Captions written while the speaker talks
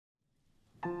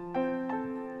In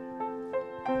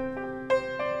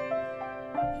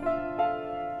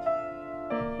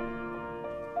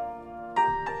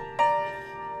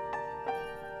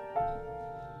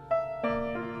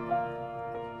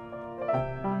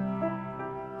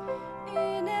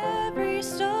every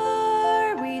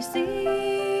star we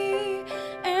see,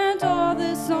 and all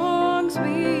the songs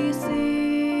we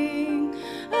sing,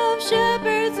 of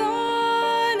shepherds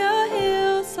on a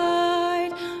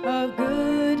hillside, of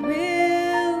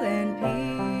goodwill and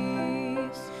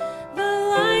peace. The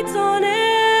lights on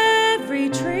every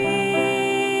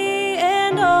tree,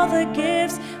 and all the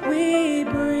gifts we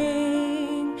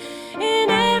bring. In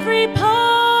every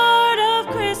part of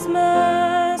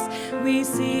Christmas we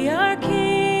see our King,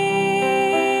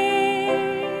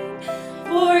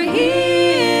 for He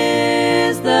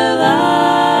is the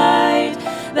light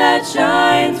that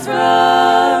shines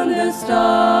from the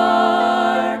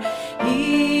star.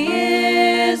 He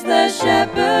is the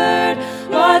shepherd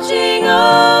watching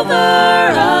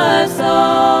over us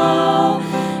all,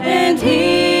 and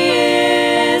He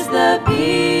is the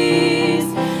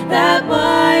peace that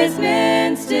wise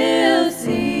men still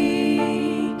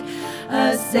seek.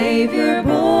 A Savior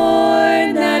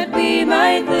born that we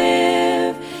might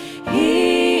live,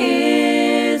 He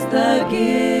is the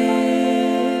gift.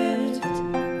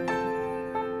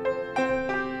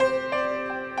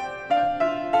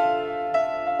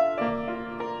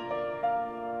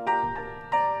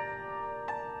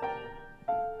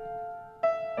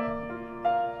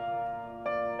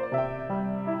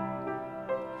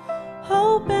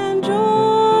 Hope and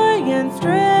joy and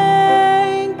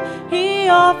strength He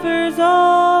offers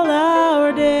all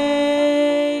our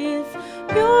days.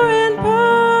 Pure and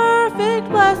perfect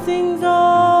blessings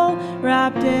all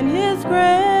wrapped in His grace.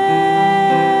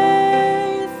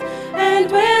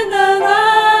 And when the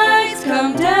lights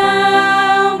come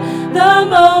down, the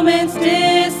moments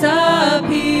disappear,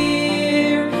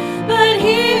 but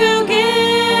He who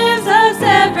gives us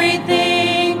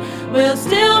everything will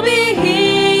still be here.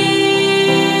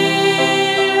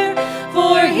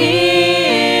 For He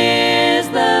is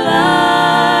the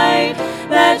light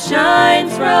that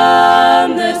shines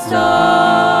from the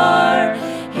star.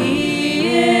 He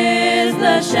is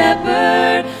the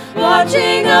shepherd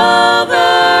watching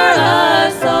over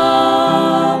us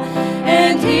all,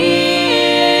 and He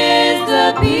is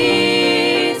the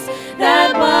peace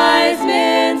that wise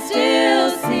men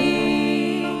still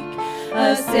seek.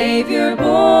 A Savior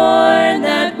born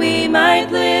that we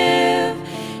might live,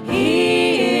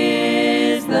 He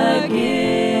is the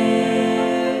gift.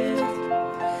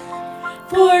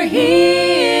 For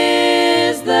He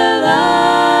is the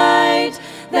light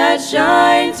that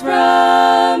shines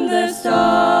from the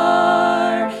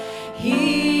star.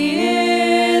 He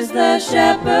is the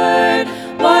shepherd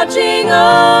watching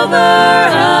over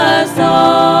us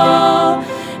all,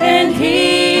 and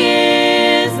He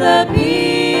is the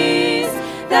peace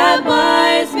that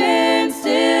wise men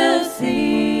still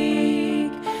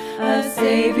seek. A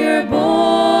Savior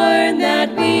born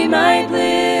that we might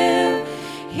live,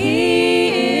 He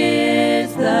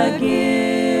is the gift.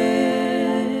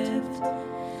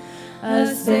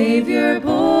 A Savior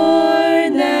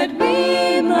born that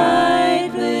we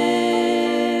might live,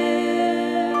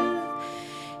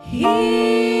 He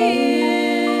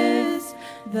is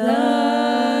the